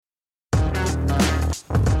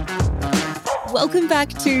Welcome back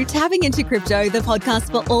to Tapping Into Crypto, the podcast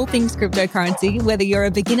for all things cryptocurrency, whether you're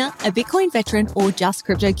a beginner, a Bitcoin veteran, or just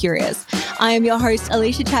crypto curious. I am your host,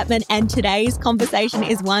 Alicia Chapman, and today's conversation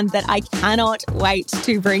is one that I cannot wait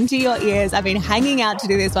to bring to your ears. I've been hanging out to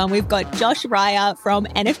do this one. We've got Josh Reiher from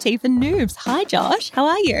NFT4noobs. Hi, Josh. How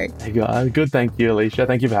are you? Hey, good. Thank you, Alicia.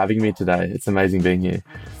 Thank you for having me today. It's amazing being here.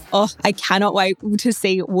 Oh, I cannot wait to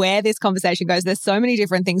see where this conversation goes. There's so many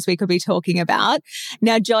different things we could be talking about.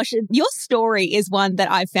 Now, Josh, your story is one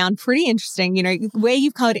that I found pretty interesting, you know, where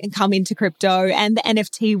you've come into crypto and the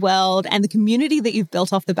NFT world and the community that you've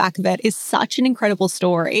built off the back of it is such an incredible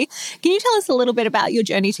story. Can you tell us a little bit about your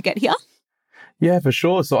journey to get here? Yeah, for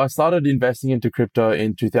sure. So I started investing into crypto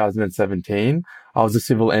in 2017. I was a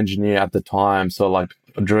civil engineer at the time. So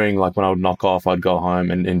during when I would knock off, I'd go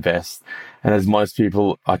home and invest. And as most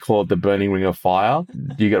people, I call it the burning ring of fire.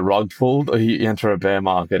 You get rug pulled or you enter a bear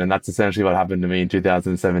market. And that's essentially what happened to me in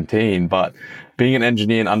 2017. But being an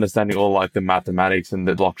engineer and understanding all the mathematics and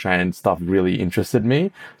the blockchain stuff really interested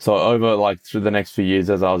me. So over through the next few years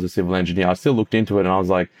as I was a civil engineer, I still looked into it and I was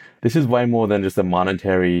like, this is way more than just a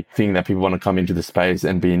monetary thing that people want to come into the space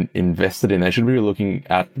and be invested in. They should be looking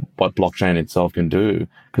at what blockchain itself can do,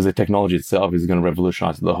 because the technology itself is going to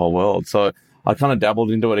revolutionize the whole world. So I kind of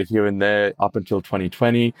dabbled into it here and there up until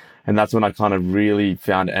 2020. And that's when I kind of really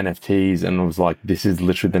found NFTs and was like, this is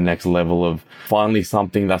literally the next level of finally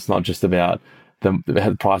something that's not just about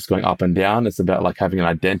the price going up and down. It's about having an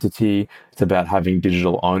identity. It's about having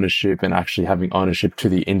digital ownership and actually having ownership to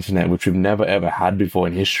the internet, which we've never ever had before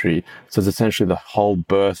in history. So it's essentially the whole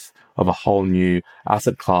birth of a whole new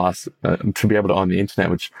asset class to be able to own the internet,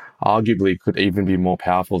 which arguably could even be more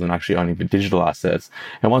powerful than actually owning the digital assets.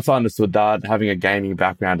 And once I understood that, having a gaming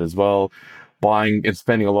background as well, buying and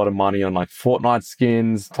spending a lot of money on Fortnite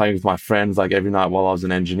skins, playing with my friends every night while I was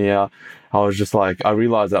an engineer, I was just I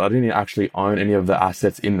realized that I didn't actually own any of the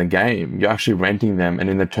assets in the game. You're actually renting them, and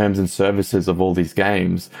in the terms and services of all these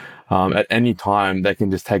games, at any time they can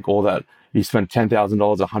just take all that. You spend $10,000,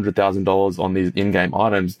 $100,000 on these in-game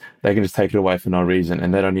items, they can just take it away for no reason,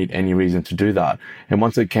 and they don't need any reason to do that. And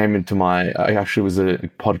once it came into I actually was a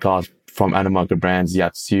podcast from Animoca Brands,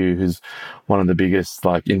 Yatsu, who's one of the biggest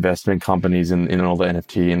investment companies in all the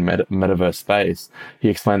NFT and metaverse space. He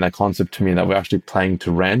explained that concept to me, that we're actually playing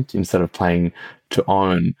to rent instead of playing to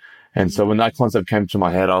own. And so when that concept came to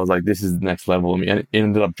my head, I was like, this is the next level. I mean, it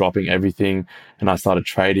ended up dropping everything, and I started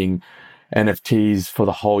trading NFTs for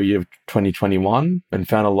the whole year of 2021 and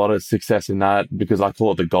found a lot of success in that, because I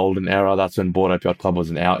call it the golden era. That's when Bored Ape Yacht Club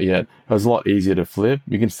wasn't out yet. It was a lot easier to flip.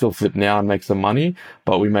 You can still flip now and make some money,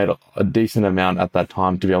 but we made a decent amount at that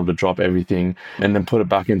time to be able to drop everything and then put it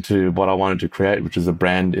back into what I wanted to create, which is a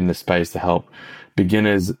brand in the space to help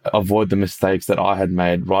beginners avoid the mistakes that I had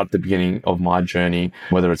made right at the beginning of my journey,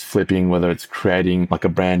 whether it's flipping, whether it's creating a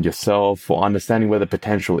brand yourself, or understanding where the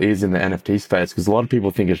potential is in the NFT space. Because a lot of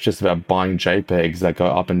people think it's just about buying JPEGs that go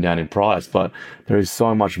up and down in price, but there is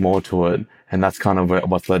so much more to it. And that's kind of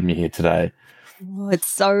what's led me here today. Oh, it's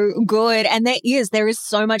so good. And there is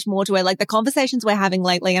so much more to it. The conversations we're having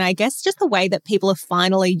lately, and I guess just the way that people are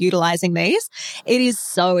finally utilizing these, it is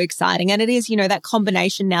so exciting. And it is, that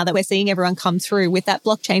combination now that we're seeing everyone come through with that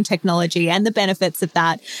blockchain technology and the benefits of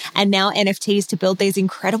that. And now NFTs to build these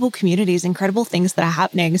incredible communities, incredible things that are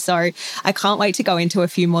happening. So I can't wait to go into a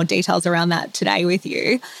few more details around that today with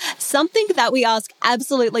you. Something that we ask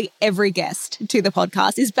absolutely every guest to the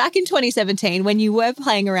podcast is, back in 2017, when you were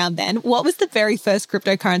playing around then, what was the very first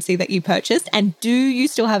cryptocurrency that you purchased, and do you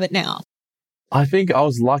still have it now? I think I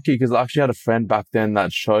was lucky because I actually had a friend back then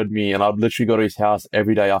that showed me, and I'd literally go to his house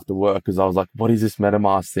every day after work because I was like, what is this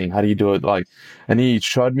MetaMask thing? How do you do it? And he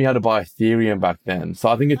showed me how to buy Ethereum back then. So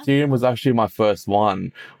I think Ethereum was actually my first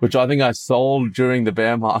one, which I think I sold during the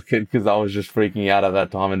bear market because I was just freaking out at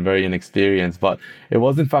that time and very inexperienced. But it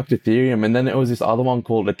was in fact Ethereum. And then it was this other one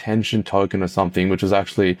called Attention Token or something, which was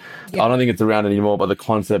actually, I don't think it's around anymore, but the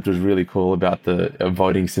concept was really cool about the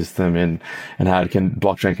voting system and how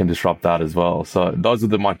blockchain can disrupt that as well. So those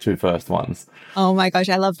are my two first ones. Oh my gosh,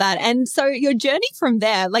 I love that. And so your journey from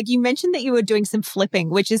there, you mentioned that you were doing some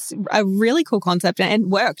flipping, which is a really cool concept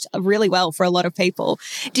and worked really well for a lot of people.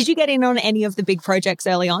 Did you get in on any of the big projects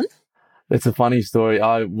early on? It's a funny story.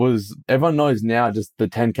 Everyone knows now just the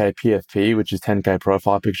 10K PFP, which is 10K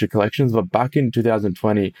profile picture collections. But back in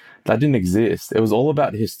 2020, that didn't exist. It was all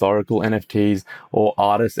about historical NFTs or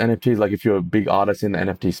artist NFTs. If you're a big artist in the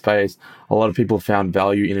NFT space, a lot of people found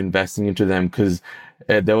value in investing into them because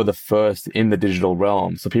they were the first in the digital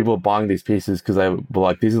realm. So people were buying these pieces because they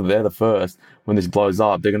were they're the first. When this blows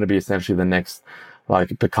up, they're going to be essentially the next like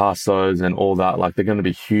Picassos and all that. Like they're going to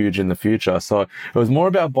be huge in the future. So it was more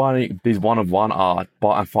about buying these one-of-one art,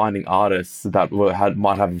 and finding artists that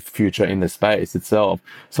might have a future in the space itself.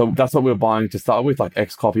 So that's what we were buying to start with. Like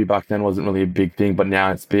X-Copy back then wasn't really a big thing, but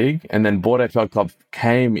now it's big. And then Bored Ape Yacht Club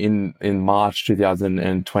came in March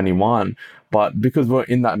 2021. But because we're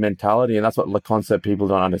in that mentality, and that's what the concept people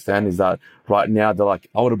don't understand, is that right now they're like,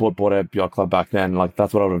 I would have bought Bored Ape Yacht Club back then. Like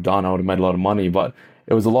that's what I would have done. I would have made a lot of money. But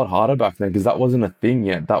it was a lot harder back then because that wasn't a thing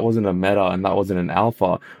yet. That wasn't a meta and that wasn't an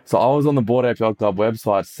alpha. So I was on the Bored Ape Yacht Club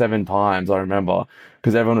website 7 times, I remember,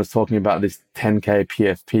 because everyone was talking about this 10K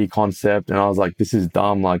PFP concept. And I was like, this is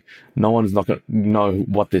dumb. Like no one's not going to know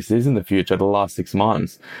what this is in the future, the last 6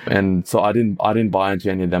 months. And so I didn't buy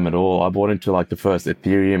into any of them at all. I bought into like the first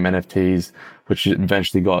Ethereum NFTs, which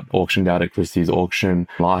eventually got auctioned out at Christie's auction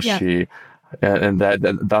last year. And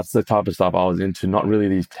that's the type of stuff I was into, not really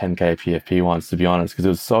these 10K PFP ones, to be honest, because it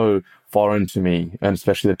was so foreign to me, and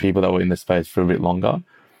especially the people that were in the space for a bit longer.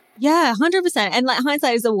 Yeah, 100%. And like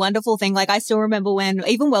hindsight is a wonderful thing. Like I still remember when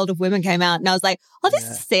even World of Women came out and I was like, oh, this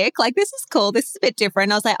is sick. Like this is cool. This is a bit different.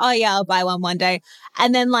 And I was like, oh yeah, I'll buy one day.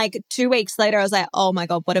 And then like 2 weeks later, I was like, oh my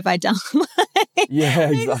God, what have I done? Yeah,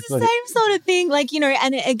 exactly. It's the same sort of thing. Like, you know,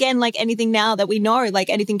 and again, like anything now that we know, like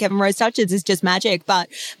anything Kevin Rose touches is just magic. But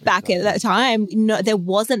back at that time, no, there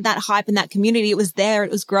wasn't that hype in that community. It was there.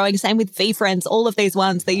 It was growing. Same with V-Friends, all of these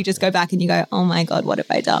ones that you just go back and you go, oh my God, what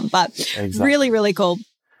have I done? But really, really cool.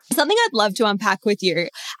 Something I'd love to unpack with you,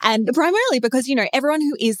 and primarily because, you know, everyone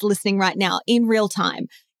who is listening right now in real time,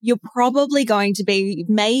 you're probably going to be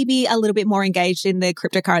maybe a little bit more engaged in the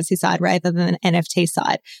cryptocurrency side rather than the NFT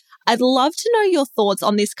side. I'd love to know your thoughts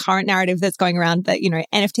on this current narrative that's going around that, you know,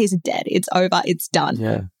 NFTs are dead. It's over. It's done.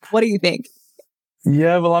 Yeah. What do you think?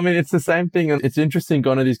 Yeah, well, I mean, it's the same thing. It's interesting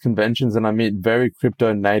going to these conventions and I meet very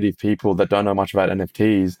crypto native people that don't know much about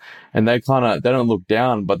NFTs, and they don't look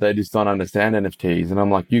down, but they just don't understand NFTs. And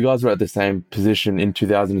I'm like, you guys were at the same position in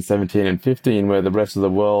 2017 and 15 where the rest of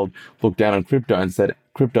the world looked down on crypto and said,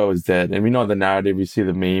 crypto is dead. And we know the narrative. We see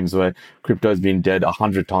the memes where crypto's been dead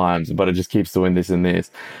 100 times, but it just keeps doing this and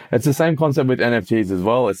this. It's the same concept with NFTs as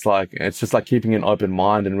well. It's just like keeping an open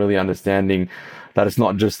mind and really understanding that it's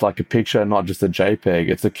not just like a picture, not just a JPEG.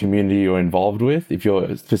 It's a community you're involved with if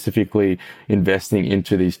you're specifically investing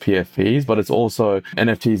into these PFPs. But it's also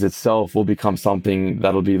NFTs itself will become something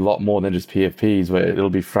that'll be a lot more than just PFPs, where it'll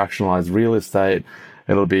be fractionalized real estate.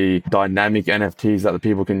 It'll be dynamic NFTs that the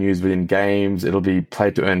people can use within games. It'll be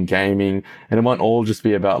play to earn gaming. And it won't all just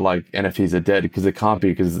be about like NFTs are dead, because it can't be,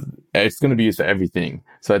 because it's going to be used for everything.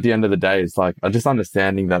 So at the end of the day, it's like just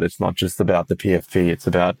understanding that it's not just about the PFP. It's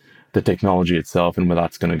about the technology itself and where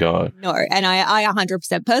that's going to go. No, and I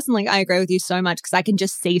 100% personally, I agree with you so much, because I can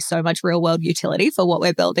just see so much real world utility for what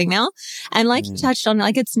we're building now. And like you touched on,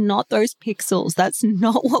 like it's not those pixels. That's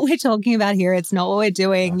not what we're talking about here. It's not what we're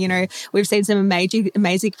doing. You know, we've seen some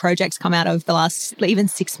amazing projects come out of the last even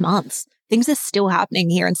 6 months. Things are still happening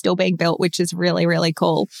here and still being built, which is really, really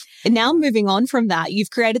cool. And now moving on from that, you've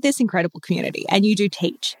created this incredible community and you do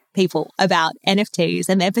teach people about NFTs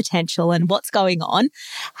and their potential and what's going on.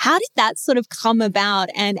 How did that sort of come about?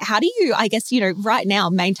 And how do you, I guess, you know, right now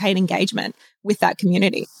maintain engagement with that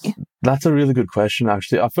community? That's a really good question,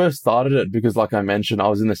 actually. I first started it because, like I mentioned, I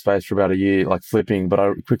was in the space for about a year, like flipping, but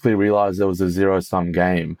I quickly realized there was a zero-sum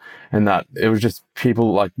game and that it was just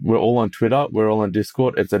people, like, we're all on Twitter, we're all on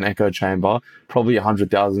Discord. It's an echo chamber, probably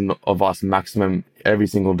 100,000 of us maximum every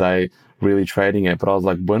single day really trading it. But I was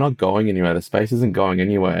like, we're not going anywhere. The space isn't going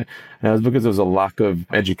anywhere. And it was because there was a lack of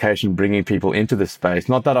education bringing people into the space.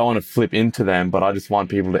 Not that I want to flip into them, but I just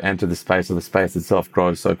want people to enter the space, so the space itself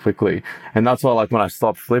grows so quickly. And that's why, like, when I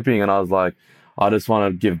stopped flipping and I was like, I just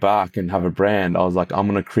want to give back and have a brand, I was like, I'm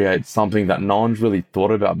going to create something that no one's really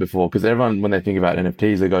thought about before. Because everyone, when they think about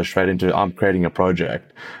NFTs, they go straight into, I'm creating a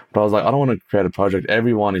project. But I was like, I don't want to create a project.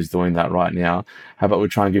 Everyone is doing that right now. How about we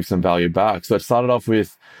try and give some value back? So it started off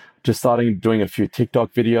with just starting doing a few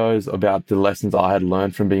TikTok videos about the lessons I had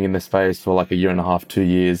learned from being in this space for like a year and a half, 2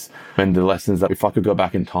 years, and the lessons that if I could go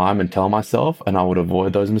back in time and tell myself, and I would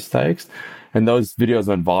avoid those mistakes. And those videos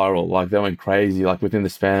went viral. Like, they went crazy. Like, within the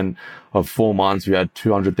span of 4 months, we had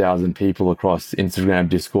 200,000 people across Instagram,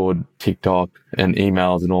 Discord, TikTok, and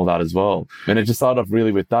emails and all that as well. And it just started off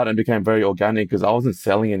really with that and became very organic because I wasn't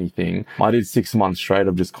selling anything. I did 6 months straight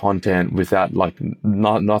of just content without like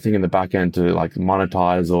nothing in the back end to like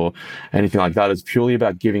monetize or anything like that. It's purely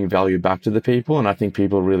about giving value back to the people. And I think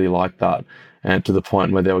people really like that. And to the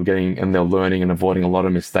point where they were getting and they're learning and avoiding a lot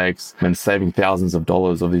of mistakes and saving thousands of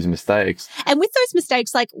dollars of these mistakes. And with those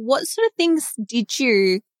mistakes, like what sort of things did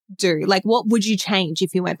you do? Like what would you change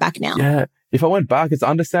if you went back now? if I went back, it's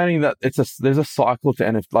understanding that there's a cycle to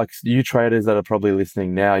NFT. Like you traders that are probably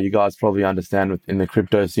listening now, you guys probably understand within the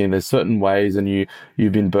crypto scene, there's certain ways, and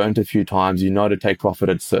you've been burnt a few times. You know to take profit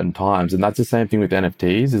at certain times, and that's the same thing with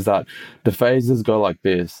NFTs. Is that the phases go like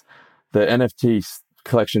this: the NFT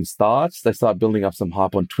collection starts, they start building up some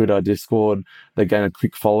hype on Twitter, Discord, they gain a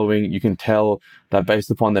quick following. You can tell that based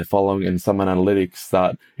upon their following in some analytics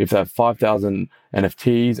that if they have 5,000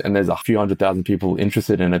 NFTs and there's a few 100,000 people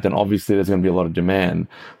interested in it, then obviously there's going to be a lot of demand.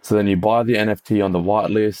 So then you buy the NFT on the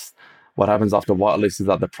whitelist. What happens after whitelist is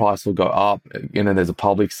that the price will go up, and then there's a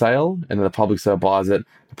public sale, and then the public sale buys it.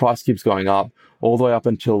 The price keeps going up all the way up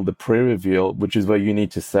until the pre-reveal, which is where you need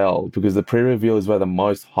to sell, because the pre-reveal is where the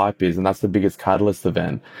most hype is, and that's the biggest catalyst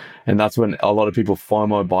event. And that's when a lot of people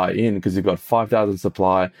FOMO buy in, because you've got 5,000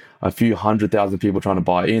 supply, a few 100,000 people trying to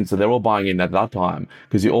buy in. So they're all buying in at that time,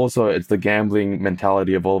 because it's the gambling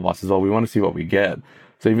mentality of all of us as well. We want to see what we get.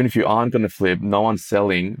 So even if you aren't going to flip, no one's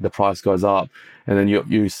selling, the price goes up, and then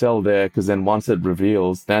you sell there, because then once it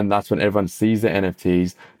reveals, then that's when everyone sees the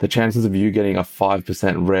NFTs. The chances of you getting a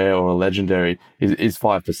 5% rare or a legendary is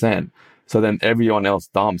 5%. So then everyone else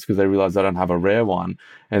dumps because they realize they don't have a rare one.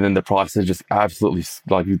 And then the prices just absolutely,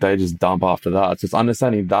 like, they just dump after that. So it's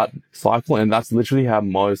understanding that cycle. And that's literally how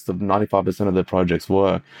most of 95% of the projects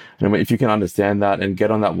work. And if you can understand that and get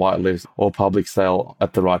on that whitelist or public sale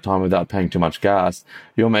at the right time without paying too much gas,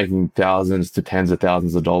 you're making thousands to tens of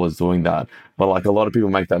thousands of dollars doing that. But like a lot of people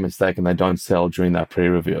make that mistake and they don't sell during that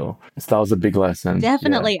pre-reveal. So that was a big lesson.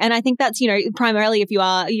 Definitely. Yeah. And I think that's, primarily if you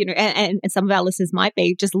are, and some of our listeners might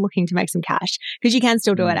be just looking to make some cash, because you can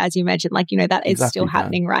still do it, as you mentioned, like, that is still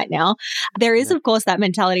happening right now. There is, of course, that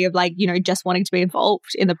mentality of like, just wanting to be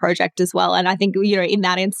involved in the project as well. And I think, in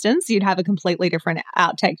that instance, you'd have a completely different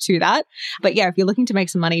outtake to that. But yeah, if you're looking to make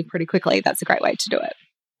some money pretty quickly, that's a great way to do it.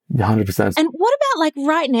 100%. And what about like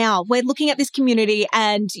right now, we're looking at this community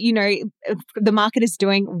and, the market is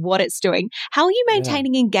doing what it's doing. How are you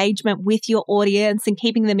maintaining engagement with your audience and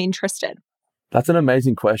keeping them interested? That's an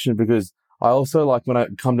amazing question, because I also like when I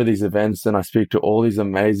come to these events and I speak to all these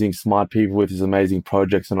amazing smart people with these amazing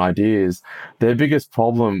projects and ideas, their biggest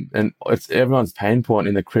problem, and it's everyone's pain point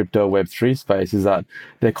in the crypto Web3 space, is that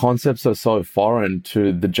their concepts are so foreign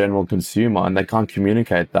to the general consumer and they can't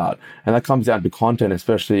communicate that. And that comes down to content,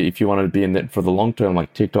 especially if you want to be in it for the long term,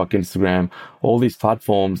 like TikTok, Instagram. All these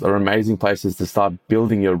platforms are amazing places to start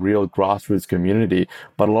building your real grassroots community,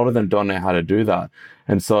 but a lot of them don't know how to do that.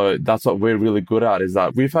 And so that's what we're really good at, is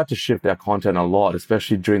that we've had to shift our content a lot,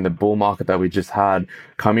 especially during the bull market that we just had,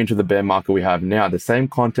 come into the bear market we have now. The same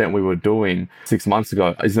content we were doing 6 months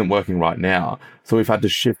ago isn't working right now. So we've had to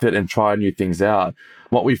shift it and try new things out.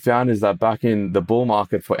 What we found is that back in the bull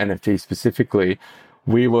market for NFT specifically,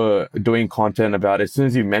 we were doing content about, as soon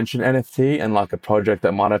as you mention NFT and like a project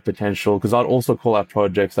that might have potential, because I'd also call out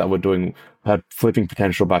projects that had flipping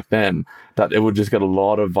potential back then, that it would just get a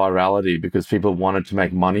lot of virality because people wanted to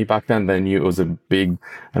make money back then. They knew it was a big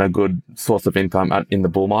and a good source of income in the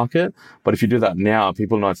bull market. But if you do that now,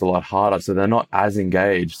 people know it's a lot harder, so they're not as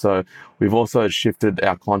engaged. So we've also shifted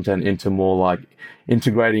our content into more like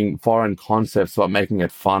integrating foreign concepts, but making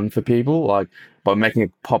it fun for people, like by making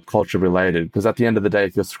it pop culture related. Because at the end of the day,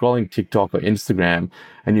 if you're scrolling TikTok or Instagram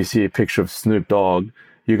and you see a picture of Snoop Dogg,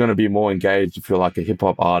 you're going to be more engaged if you're like a hip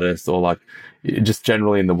hop artist, or like just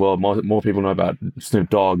generally in the world. More people know about Snoop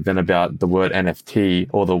Dogg than about the word NFT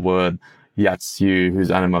or the word Yatsu, who's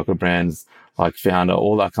Animoca Brands like founder,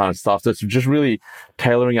 all that kind of stuff. So it's just really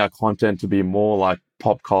tailoring our content to be more like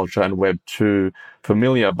pop culture and Web2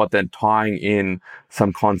 familiar, but then tying in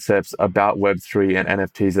some concepts about Web3 and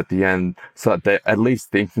NFTs at the end, so that they're at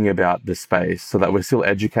least thinking about the space, so that we're still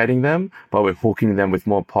educating them, but we're hooking them with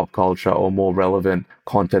more pop culture or more relevant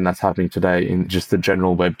content that's happening today in just the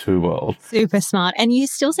general Web2 world. Super smart. And you're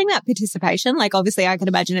still seeing that participation? Like, obviously, I can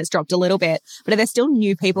imagine it's dropped a little bit, but are there still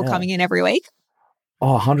new people coming in every week?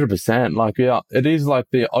 Oh, 100%. Like, yeah, it is like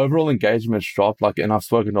the overall engagement's dropped. Like, and I've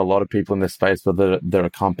spoken to a lot of people in this space, whether they're a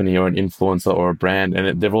company or an influencer or a brand,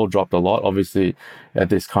 and they've all dropped a lot, obviously, at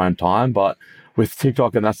this current time. But with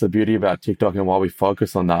TikTok, and that's the beauty about TikTok and why we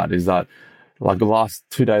focus on that, is that like the last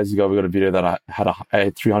 2 days ago, we got a video that I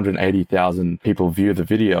had 380,000 people view the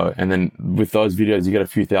video. And then with those videos, you get a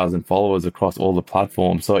few thousand followers across all the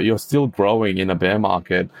platforms. So you're still growing in a bear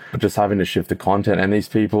market, but just having to shift the content. And these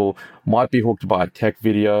people might be hooked by a tech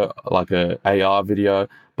video, like a AR video,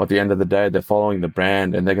 but at the end of the day, they're following the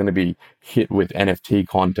brand and they're going to be hit with NFT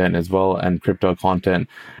content as well and crypto content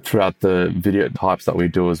throughout the video types that we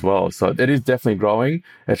do as well. So it is definitely growing.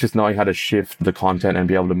 It's just knowing how to shift the content and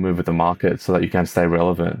be able to move with the market so that you can stay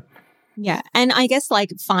relevant. Yeah. And I guess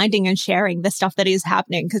like finding and sharing the stuff that is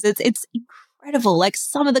happening, because it's incredible. Like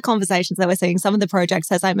some of the conversations that we're seeing, some of the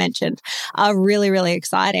projects, as I mentioned, are really, really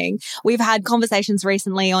exciting. We've had conversations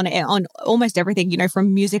recently on almost everything,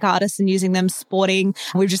 from music artists and using them, sporting.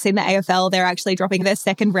 We've just seen the AFL, they're actually dropping their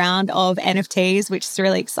second round of NFTs, which is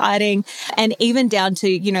really exciting. And even down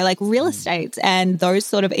to, like real estate and those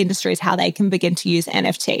sort of industries, how they can begin to use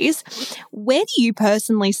NFTs. Where do you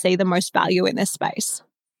personally see the most value in this space?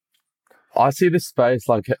 I see this space,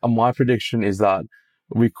 like my prediction is that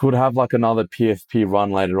we could have like another PFP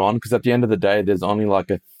run later on, because at the end of the day, there's only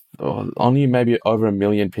only maybe over 1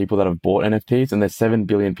 million people that have bought NFTs, and there's 7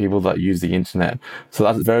 billion people that use the internet. So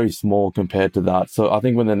that's very small compared to that. So I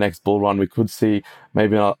think when the next bull run, we could see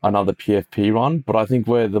maybe another PFP run. But I think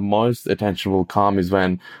where the most attention will come is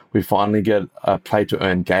when we finally get a play to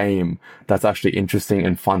earn game that's actually interesting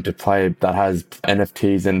and fun to play, that has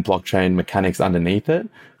NFTs and blockchain mechanics underneath it.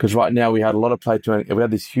 Because right now we had a lot of play to earn. We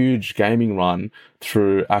had this huge gaming run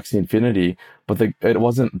through Axie Infinity, but it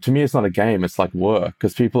wasn't, to me, it's not a game. It's like work,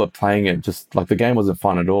 because people are playing it just like the game wasn't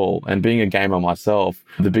fun at all. And being a gamer myself,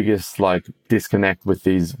 the biggest like disconnect with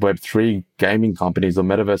these Web3 gaming companies or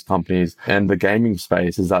metaverse companies and the gaming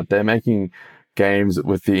space is that they're making games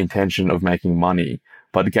with the intention of making money,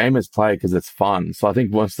 but gamers play because it's fun. So I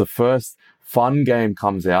think once the first fun game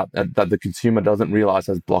comes out that the consumer doesn't realize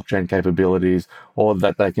has blockchain capabilities, or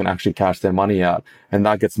that they can actually cash their money out, and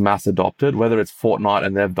that gets mass adopted, whether it's Fortnite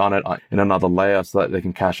and they've done it in another layer so that they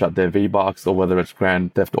can cash out their V-Bucks, or whether it's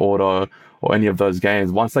Grand Theft Auto or any of those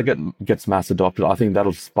games, once that gets mass adopted, I think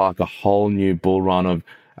that'll spark a whole new bull run of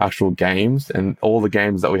actual games. And all the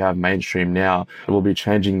games that we have mainstream now will be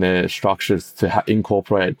changing their structures to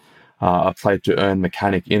incorporate a play to earn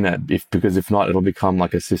mechanic in it, because if not, it'll become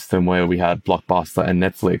like a system where we had Blockbuster and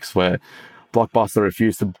Netflix, where Blockbuster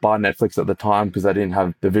refused to buy Netflix at the time because they didn't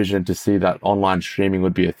have the vision to see that online streaming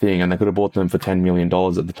would be a thing, and they could have bought them for $10 million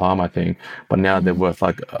at the time, I think, but now they're worth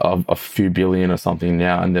like a few billion or something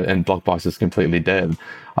now, and Blockbuster's completely dead.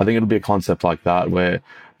 I think it'll be a concept like that where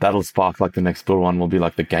that'll spark like the next bull run will be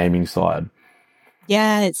like the gaming side.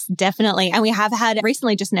 Yeah, it's definitely. And we have had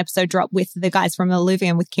recently just an episode drop with the guys from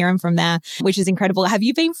Illuvium, with Kieran from there, which is incredible. Have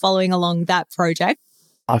you been following along that project?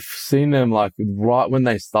 I've seen them like right when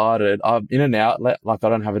they started. I'm in and out. Like I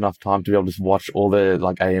don't have enough time to be able to just watch all their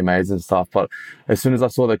like AMAs and stuff. But as soon as I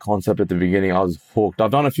saw their concept at the beginning, I was hooked.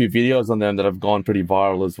 I've done a few videos on them that have gone pretty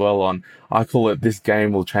viral as well. I call it "This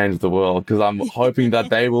Game Will Change the World," because I'm hoping that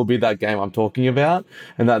they will be that game I'm talking about,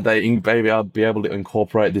 and that maybe I'll be able to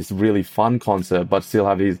incorporate this really fun concept, but still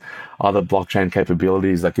have these other blockchain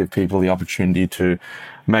capabilities that give people the opportunity to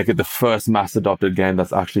make it the first mass adopted game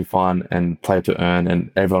that's actually fun and play to earn,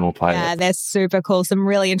 and everyone will play it. Yeah, they're super cool. Some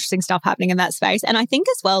really interesting stuff happening in that space. And I think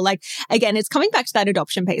as well, like, again, it's coming back to that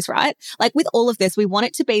adoption piece, right? Like with all of this, we want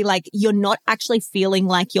it to be like, you're not actually feeling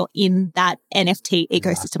like you're in that NFT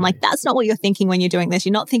ecosystem. Exactly. Like that's not what you're thinking when you're doing this.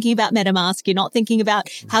 You're not thinking about MetaMask. You're not thinking about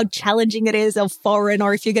how challenging it is or foreign,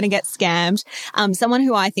 or if you're going to get scammed. Someone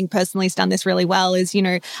who I think personally has done this really well is,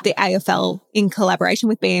 the AFL in collaboration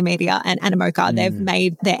with BA Media and Animoca. They've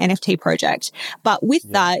made their NFT project. But with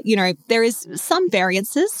that, there is some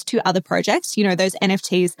variances to other projects. Those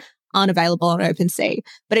NFTs aren't available on OpenSea,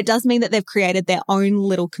 but it does mean that they've created their own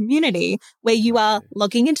little community where you are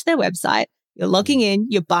logging into their website, you're logging in,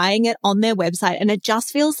 you're buying it on their website, and it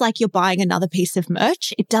just feels like you're buying another piece of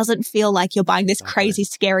merch. It doesn't feel like you're buying this crazy,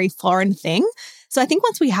 scary foreign thing. So I think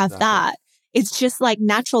once we have that, it's just like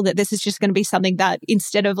natural that this is just going to be something that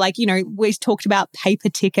instead of like, we talked about paper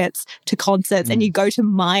tickets to concerts and you go to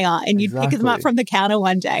Maya and you pick them up from the counter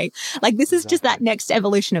one day. Like this is just that next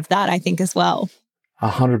evolution of that, I think, as well.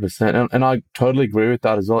 100%. And I totally agree with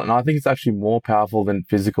that as well. And I think it's actually more powerful than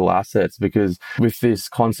physical assets, because with this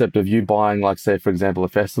concept of you buying, like, say, for example, a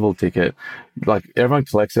festival ticket, like everyone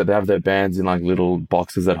collects it. They have their bands in like little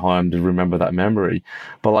boxes at home to remember that memory.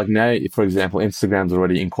 But like now, for example, Instagram's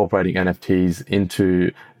already incorporating NFTs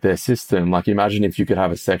into their system. Like imagine if you could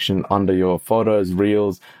have a section under your photos,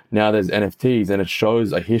 reels. Now there's NFTs, and it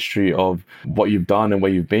shows a history of what you've done and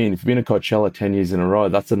where you've been. If you've been at Coachella 10 years in a row,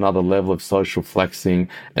 that's another level of social flexing,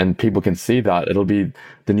 and people can see that. It'll be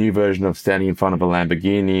the new version of standing in front of a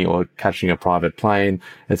Lamborghini or catching a private plane.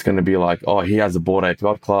 It's going to be like, oh, he has a Bored Ape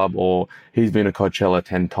Yacht Club, or he's been to Coachella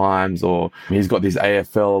 10 times, or he's got these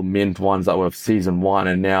AFL mint ones that were season 1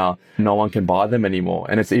 and now no one can buy them anymore.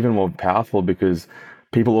 And it's even more powerful because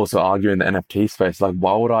people also argue in the NFT space, like,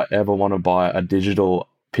 why would I ever want to buy a digital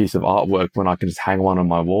piece of artwork when I can just hang one on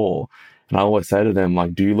my wall? And I always say to them,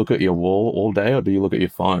 like, do you look at your wall all day or do you look at your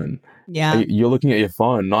phone? Yeah. You're looking at your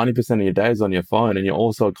phone. 90% of your day is on your phone, and you're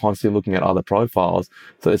also constantly looking at other profiles.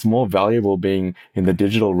 So it's more valuable being in the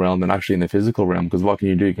digital realm than actually in the physical realm, because what can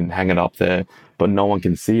you do? You can hang it up there, but no one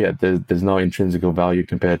can see it. There's no intrinsic value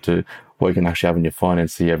compared to what you can actually have on your phone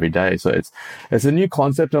and see every day. So it's a new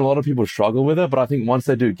concept, and a lot of people struggle with it. But I think once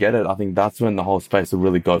they do get it, I think that's when the whole space will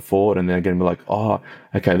really go forward, and they're going to be like, oh,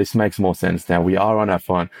 okay, this makes more sense now. We are on our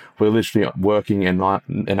phone. We're literally working in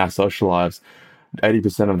our social lives.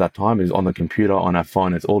 80% of that time is on the computer, on our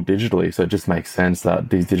phone. It's all digitally. So it just makes sense that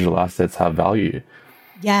these digital assets have value.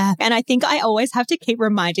 Yeah. And I think I always have to keep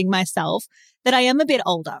reminding myself that I am a bit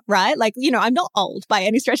older, right? Like, I'm not old by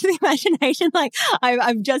any stretch of the imagination. Like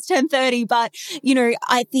I've just turned 30, but,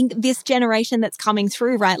 I think this generation that's coming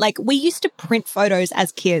through, right? Like we used to print photos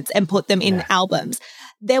as kids and put them in albums.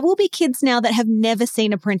 There will be kids now that have never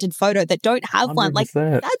seen a printed photo, that don't have one. Like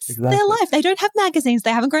that's their life. They don't have magazines.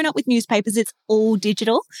 They haven't grown up with newspapers. It's all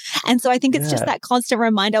digital. And so I think it's just that constant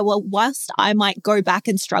reminder, well, whilst I might go back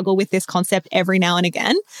and struggle with this concept every now and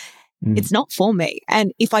again, it's not for me.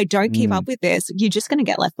 And if I don't keep up with this, you're just going to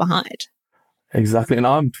get left behind. Exactly. And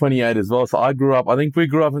I'm 28 as well. So I think we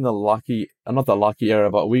grew up in not the lucky era,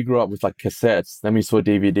 but we grew up with like cassettes. Then we saw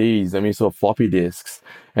DVDs, then we saw floppy disks,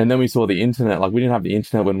 and then we saw the internet. Like we didn't have the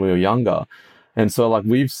internet when we were younger. And so like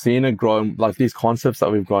we've seen it grow, like these concepts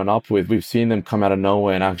that we've grown up with, we've seen them come out of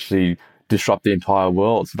nowhere and actually disrupt the entire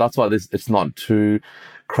world. So that's why it's not too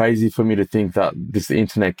crazy for me to think that this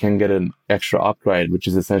internet can get an extra upgrade, which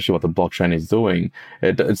is essentially what the blockchain is doing.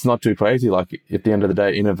 It's not too crazy. Like at the end of the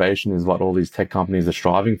day, innovation is what all these tech companies are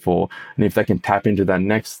striving for. And if they can tap into that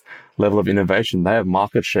next level of innovation, they have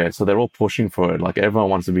market share. So they're all pushing for it. Like everyone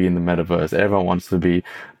wants to be in the metaverse. Everyone wants to be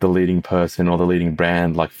the leading person or the leading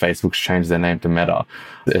brand. Like Facebook's changed their name to Meta.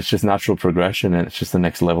 It's just natural progression, and it's just the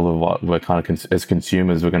next level of what we're kind of as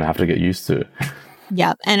consumers, we're going to have to get used to.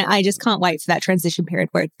 Yeah. And I just can't wait for that transition period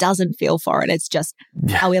where it doesn't feel foreign. It's just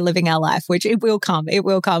how we're living our life, which it will come. It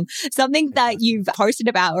will come. Something that you've posted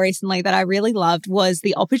about recently that I really loved was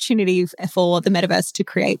the opportunity for the metaverse to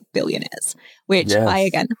create billionaires, which I,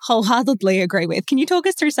 again, wholeheartedly agree with. Can you talk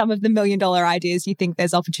us through some of the $1 million ideas you think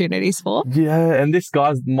there's opportunities for? Yeah. And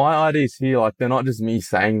my ideas here, like they're not just me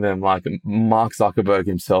saying them. Like Mark Zuckerberg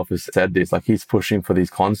himself has said this, like he's pushing for these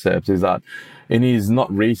concepts, is that, and he's not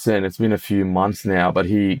recent, it's been a few months now, but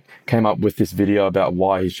he came up with this video about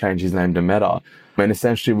why he's changed his name to Meta. And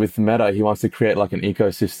essentially with Meta, he wants to create like an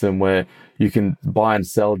ecosystem where you can buy and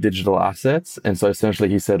sell digital assets. And so essentially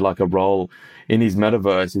he said like a role in his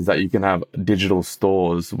metaverse is that you can have digital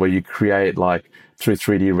stores where you create like through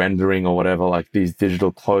 3D rendering or whatever, like these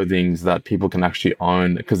digital clothings that people can actually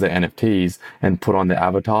own because they're NFTs and put on their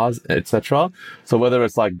avatars, etc. So whether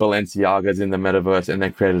it's like Balenciaga's in the metaverse and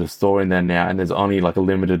they created a store in there now and there's only like a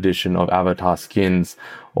limited edition of avatar skins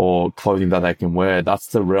or clothing that they can wear, that's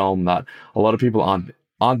the realm that a lot of people aren't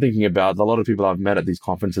thinking about. A lot of people I've met at these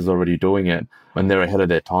conferences already doing it, and they're ahead of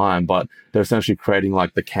their time, but they're essentially creating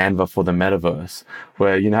like the Canva for the metaverse,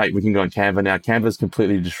 where, we can go on Canva now. Canva's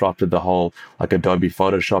completely disrupted the whole like Adobe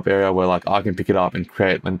Photoshop area, where like I can pick it up and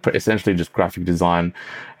create and essentially just graphic design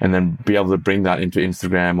and then be able to bring that into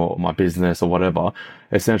Instagram or my business or whatever.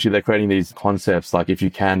 Essentially, they're creating these concepts like if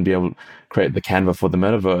you can be able to create the Canva for the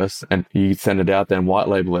metaverse and you send it out there and white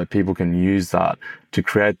label it, people can use that to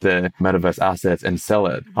create their metaverse assets and sell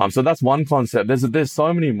it. So that's one concept. There's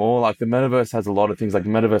so many more. Like the metaverse has a lot of things like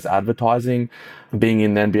metaverse advertising, being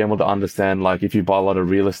in there and being able to understand like if you buy a lot of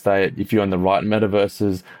real estate, if you're in the right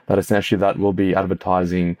metaverses, that essentially that will be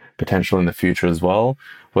advertising potential in the future as well.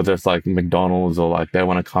 Whether it's like McDonald's or like they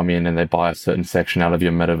want to come in and they buy a certain section out of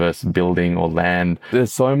your metaverse building or land.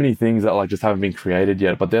 There's so many things that like just haven't been created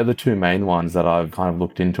yet, but they're the two main ones that I've kind of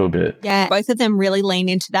looked into a bit. Yeah, both of them really lean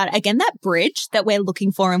into that. Again, that bridge that we're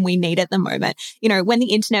looking for and we need at the moment. When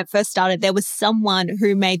the internet first started, there was someone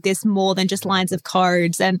who made this more than just lines of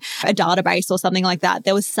codes and a database or something like that.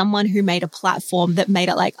 There was someone who made a platform that made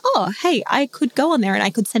it like, oh, hey, I could go on there and I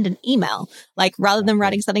could send an email, like rather than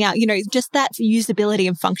writing something out, just that usability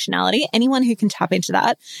and functionality. Anyone who can tap into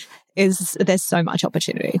that there's so much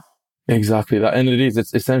opportunity. Exactly that. And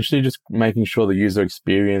it's essentially just making sure the user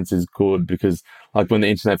experience is good, because like when the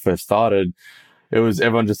internet first started,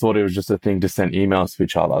 everyone just thought it was just a thing to send emails to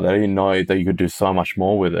each other. They didn't know that you could do so much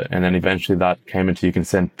more with it. And then eventually that came into, you can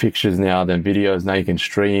send pictures now, then videos, now you can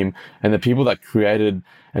stream. And the people that created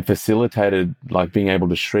and facilitated like being able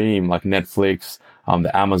to stream, like Netflix,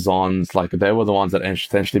 the Amazons, like they were the ones that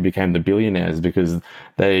essentially became the billionaires because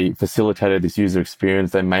they facilitated this user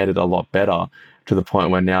experience. They made it a lot better to the point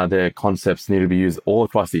where now their concepts need to be used all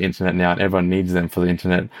across the internet now, and everyone needs them for the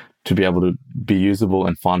internet to be able to be usable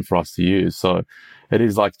and fun for us to use. So It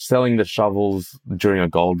is like selling the shovels during a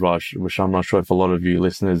gold rush, which I'm not sure if a lot of you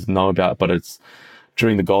listeners know about, but it's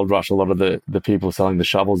during the gold rush, a lot of the people selling the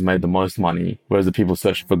shovels made the most money, whereas the people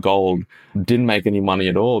searching for gold didn't make any money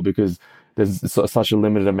at all because there's such a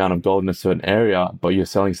limited amount of gold in a certain area, but you're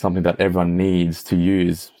selling something that everyone needs to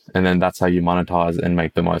use. And then that's how you monetize and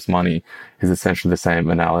make the most money, is essentially the same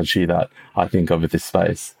analogy that I think of with this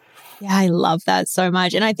space. Yeah, I love that so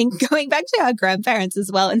much. And I think going back to our grandparents as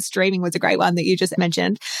well, and streaming was a great one that you just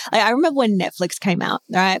mentioned. Like, I remember when Netflix came out,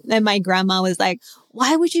 right? And my grandma was like,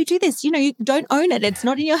 why would you do this? You don't own it. It's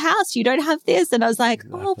not in your house. You don't have this. And I was like,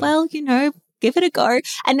 oh, well, give it a go.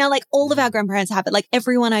 And now like all of our grandparents have it. Like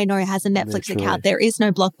everyone I know has a Netflix account. There is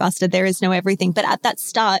no Blockbuster. There is no everything. But at that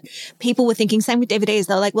start, people were thinking, same with DVDs.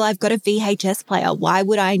 They're like, well, I've got a VHS player. Why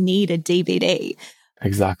would I need a DVD?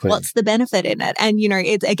 Exactly. What's the benefit in it? And,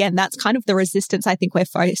 it's again, that's kind of the resistance I think we're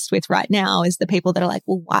faced with right now, is the people that are like,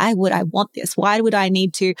 well, why would I want this? Why would I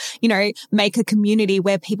need to, make a community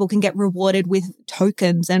where people can get rewarded with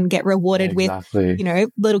tokens and get rewarded with,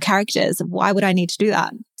 little characters? Why would I need to do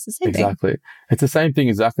that? It's the same thing. It's the same thing,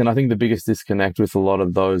 exactly. And I think the biggest disconnect with a lot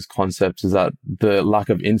of those concepts is that the lack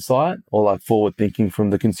of insight or like forward thinking from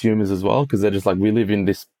the consumers as well, because they're just like, we live in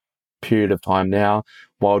this period of time now.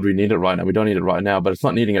 Why would we need it right now? We don't need it right now, but it's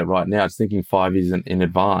not needing it right now. It's thinking 5 years in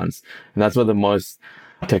advance. And that's where the most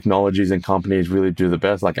technologies and companies really do the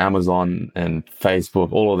best, like Amazon and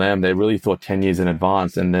Facebook, all of them, they really thought 10 years in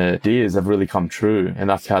advance, and their ideas have really come true. And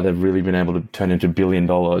that's how they've really been able to turn into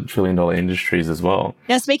billion-dollar, trillion-dollar industries as well.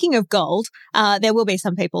 Now, speaking of gold, there will be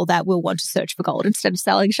some people that will want to search for gold instead of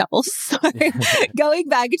selling shovels. So going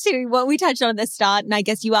back to what we touched on at the start, and I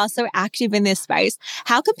guess you are so active in this space,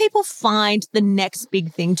 how can people find the next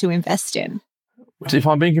big thing to invest in? If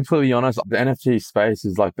I'm being completely honest, the NFT space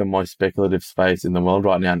is like the most speculative space in the world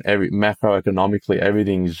right now. And macroeconomically,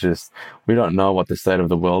 everything's just, we don't know what the state of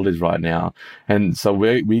the world is right now. And so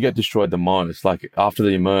we get destroyed the most. Like after the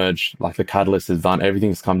emerge, like the catalyst is done,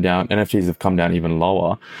 everything's come down. NFTs have come down even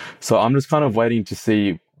lower. So I'm just kind of waiting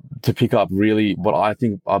to pick up really what I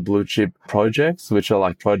think are blue chip projects, which are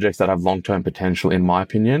like projects that have long-term potential, in my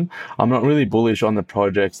opinion. I'm not really bullish on the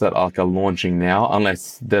projects that are launching now,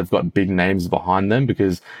 unless they've got big names behind them,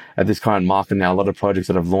 because at this current market now, a lot of projects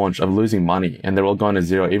that have launched are losing money and they're all going to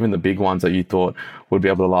zero. Even the big ones that you thought would be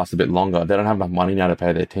able to last a bit longer, they don't have enough money now to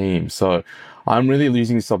pay their team. So I'm really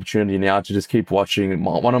using this opportunity now to just keep watching.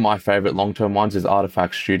 One of my favorite long-term ones is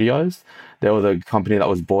Artifact Studios. They were the company that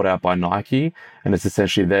was bought out by Nike, and it's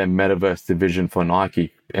essentially their metaverse division for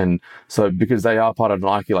Nike. And so because they are part of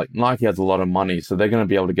Nike, like Nike has a lot of money, so they're going to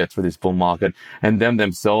be able to get through this bull market. And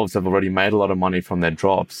themselves have already made a lot of money from their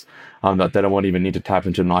drops, that they don't even need to tap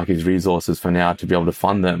into Nike's resources for now to be able to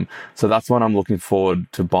fund them. So that's when I'm looking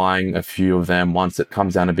forward to buying a few of them once it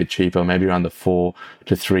comes down a bit cheaper, maybe around the 4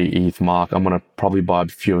 to 3 ETH mark. I'm going to probably buy a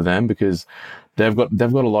few of them because they've got a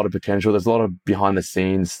lot of potential. There's a lot of behind the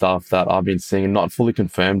scenes stuff that I've been seeing, not fully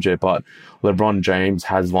confirmed yet, but LeBron James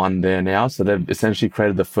has one there now. So they've essentially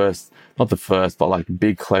created not the first, but like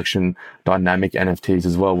big collection dynamic NFTs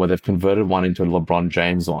as well, where they've converted one into a LeBron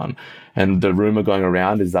James one. And the rumor going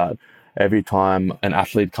around is that every time an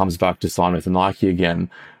athlete comes back to sign with Nike again,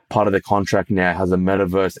 part of their contract now has a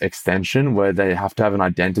metaverse extension where they have to have an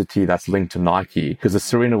identity that's linked to Nike, because the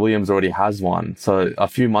Serena Williams already has one. So a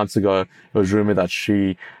few months ago, it was rumored that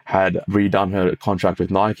she had redone her contract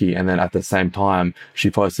with Nike, and then at the same time,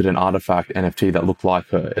 she posted an Artifact NFT that looked like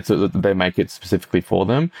her. They make it specifically for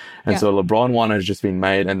them. And so LeBron one has just been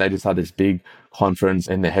made, and they just had this big conference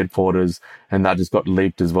in their headquarters, and that just got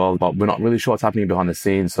leaked as well. But we're not really sure what's happening behind the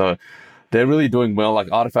scenes. So they're really doing well. Like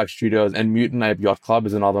Artifact Studios and Mutant Ape Yacht Club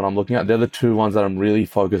is another one I'm looking at. They're the two ones that I'm really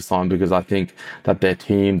focused on, because I think that their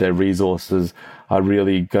team, their resources are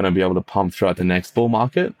really going to be able to pump throughout the next bull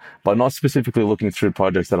market, but not specifically looking through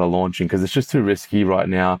projects that are launching, because it's just too risky right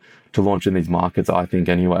now to launch in these markets, I think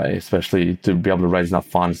anyway, especially to be able to raise enough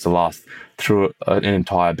funds to last through an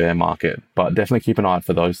entire bear market. But definitely keep an eye out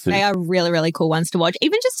for those two. They are really, really cool ones to watch,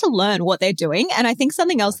 even just to learn what they're doing. And I think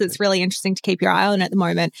something else that's really interesting to keep your eye on at the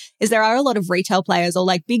moment is there are a lot of retail players or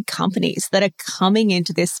like big companies that are coming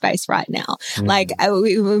into this space right now. Like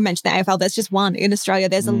we mentioned the AFL, there's just one in Australia.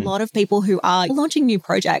 There's a lot of people who are launching new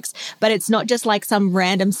projects, but it's not just like some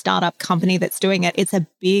random startup company that's doing it. It's a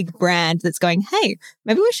big brand that's going, hey,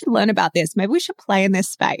 maybe we should learn about this. Maybe we should play in this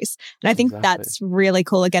space. And I think that's really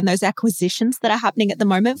cool. Again, those acquisitions that are happening at the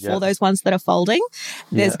moment for those ones that are folding,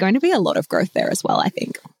 there's going to be a lot of growth there as well, I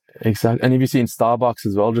think. Exactly. And if you see in Starbucks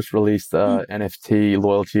as well, just released a NFT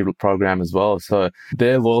loyalty program as well. So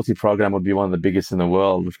their loyalty program would be one of the biggest in the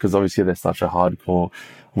world because obviously they're such a hardcore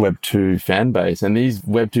Web2 fan base. And these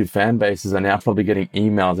Web2 fan bases are now probably getting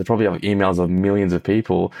emails. They probably have emails of millions of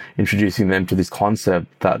people introducing them to this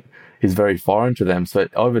concept that is very foreign to them. So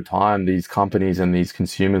over time, these companies and these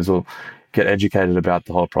consumers will get educated about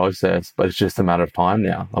the whole process, but it's just a matter of time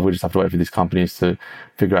now. Like, we just have to wait for these companies to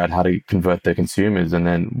figure out how to convert their consumers, and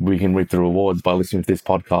then we can reap the rewards by listening to this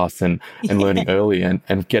podcast and learning early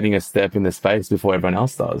and getting a step in the space before everyone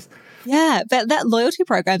else does. Yeah, but that loyalty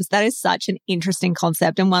programs, that is such an interesting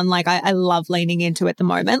concept and one like I love leaning into at the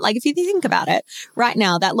moment. Like if you think about it, right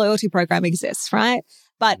now that loyalty program exists, right?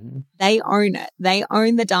 But they own it. They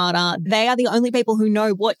own the data. They are the only people who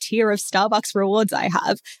know what tier of Starbucks rewards I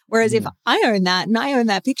have. Whereas if I own that and I own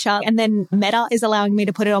that picture and then Meta is allowing me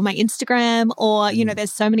to put it on my Instagram or, you know,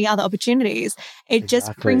 there's so many other opportunities, it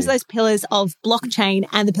just brings those pillars of blockchain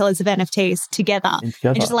and the pillars of NFTs together.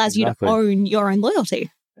 It just allows you to own your own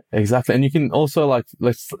loyalty. Exactly. And you can also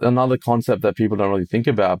another concept that people don't really think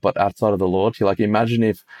about, but outside of the loyalty, like imagine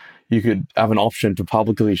if you could have an option to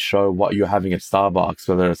publicly show what you're having at Starbucks,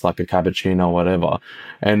 whether it's like a cappuccino or whatever.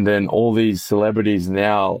 And then all these celebrities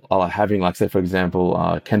now are having, like, say, for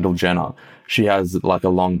example, Kendall Jenner. She has like a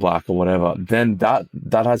long black or whatever. Then that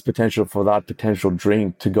has potential for that potential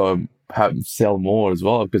drink to go sell more as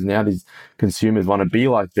well, because now these consumers want to be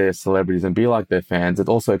like their celebrities and be like their fans. It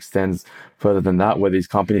also extends further than that, where these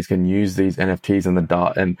companies can use these NFTs and the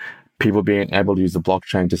data and people being able to use the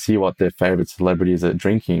blockchain to see what their favorite celebrities are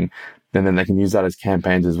drinking. And then they can use that as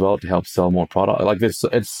campaigns as well to help sell more product. Like this,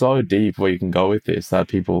 it's so deep where you can go with this that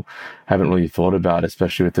people haven't really thought about,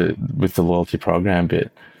 especially with the loyalty program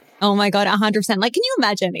bit. Oh my God, 100%. Like, can you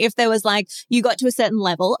imagine if there was like, you got to a certain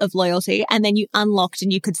level of loyalty and then you unlocked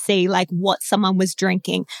and you could see like what someone was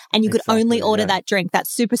drinking and you could only order that drink, that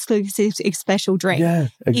super exclusive special drink,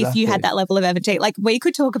 if you had that level of NFT. Like, we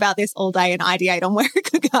could talk about this all day and ideate on where it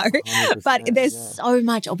could go, but there's so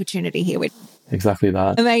much opportunity here with exactly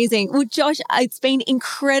that. Amazing. Well, Josh, it's been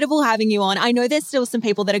incredible having you on. I know there's still some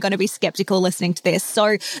people that are going to be skeptical listening to this.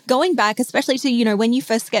 So going back, especially to, you know, when you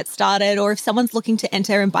first get started or if someone's looking to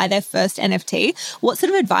enter and buy their first NFT, what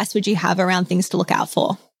sort of advice would you have around things to look out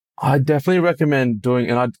for? I definitely recommend doing,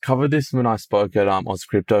 and I covered this when I spoke at Oz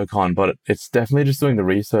CryptoCon, but it's definitely just doing the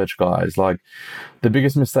research, guys. Like, the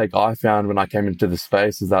biggest mistake I found when I came into the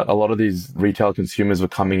space is that a lot of these retail consumers were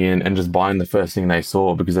coming in and just buying the first thing they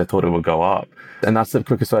saw because they thought it would go up. And that's the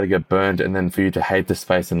quickest way to get burned and then for you to hate the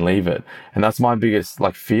space and leave it. And that's my biggest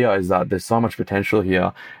fear, is that there's so much potential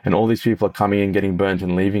here and all these people are coming in, getting burnt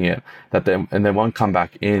and leaving it, and they won't come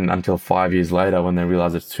back in until 5 years later when they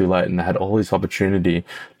realize it's too late and they had all this opportunity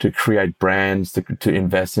to create brands, to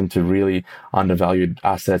invest into really undervalued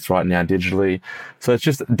assets right now digitally. So it's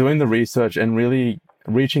just doing the research and really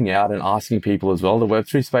reaching out and asking people as well. The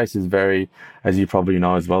Web3 space is very, as you probably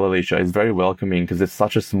know as well, Alicia, is very welcoming because it's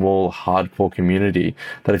such a small, hardcore community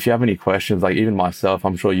that if you have any questions, like even myself,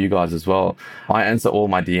 I'm sure you guys as well, I answer all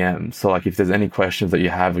my DMs. So like if there's any questions that you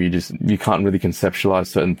have or you can't really conceptualize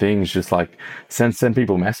certain things, just like send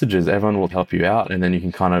people messages. Everyone will help you out and then you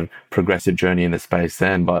can kind of progress your journey in the space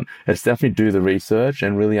then. But it's definitely do the research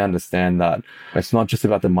and really understand that it's not just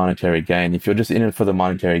about the monetary gain. If you're just in it for the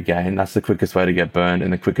monetary gain, that's the quickest way to get burned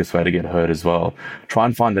and the quickest way to get hurt as well. Try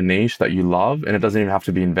and find a niche that you love, and it doesn't even have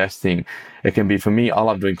to be investing. It can be, for me, I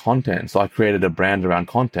love doing content. So I created a brand around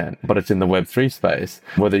content, but it's in the Web3 space.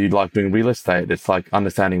 Whether you like doing real estate, it's like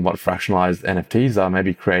understanding what fractionalized NFTs are,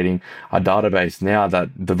 maybe creating a database now that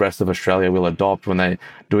the rest of Australia will adopt when they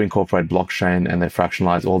do incorporate blockchain and they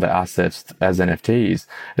fractionalize all their assets as NFTs.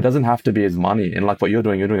 It doesn't have to be as money. And like what you're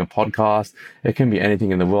doing a podcast. It can be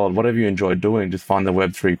anything in the world. Whatever you enjoy doing, just find the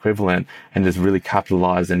Web3 equivalent and just really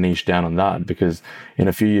capitalize and niche down on that, because in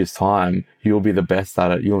a few years' time, you'll be the best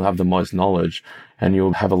at it. You'll have the most knowledge and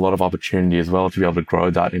you'll have a lot of opportunity as well to be able to grow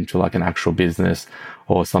that into like an actual business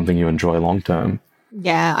or something you enjoy long term.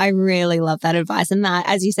 Yeah, I really love that advice. And that,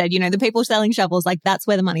 as you said, you know, the people selling shovels, like that's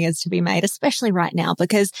where the money is to be made, especially right now,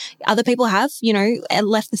 because other people have, you know,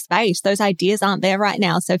 left the space. Those ideas aren't there right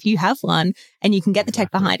now. So if you have one and you can get the tech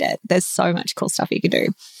behind it, there's so much cool stuff you can do.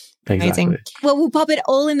 Exactly. Amazing. Well, we'll pop it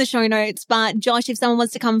all in the show notes. But Josh, if someone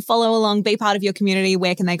wants to come follow along, be part of your community,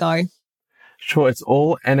 where can they go? Sure. It's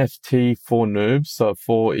all nft4noobs. So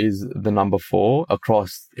 4 is the number 4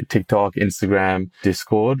 across TikTok, Instagram,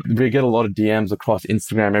 Discord. We get a lot of DMs across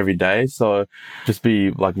Instagram every day. So just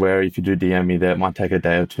be like wary if you do DM me there. It might take a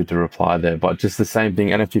day or two to reply there, but just the same thing,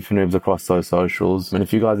 NFT4noobs across those socials. And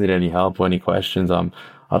if you guys need any help or any questions, I'd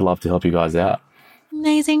love to help you guys out.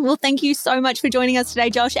 Amazing. Well, thank you so much for joining us today,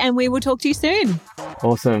 Josh, and we will talk to you soon.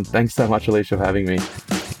 Awesome. Thanks so much, Alicia, for having me.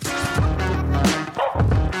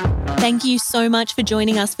 Thank you so much for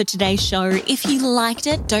joining us for today's show. If you liked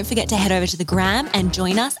it, don't forget to head over to the gram and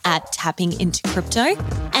join us at Tapping Into Crypto.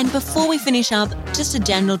 And before we finish up, just a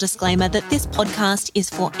general disclaimer that this podcast is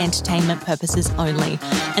for entertainment purposes only.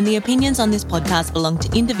 And the opinions on this podcast belong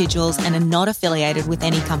to individuals and are not affiliated with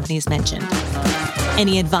any companies mentioned.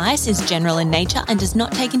 Any advice is general in nature and does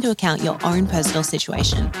not take into account your own personal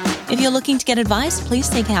situation. If you're looking to get advice, please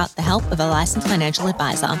seek out the help of a licensed financial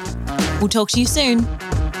advisor. We'll talk to you soon.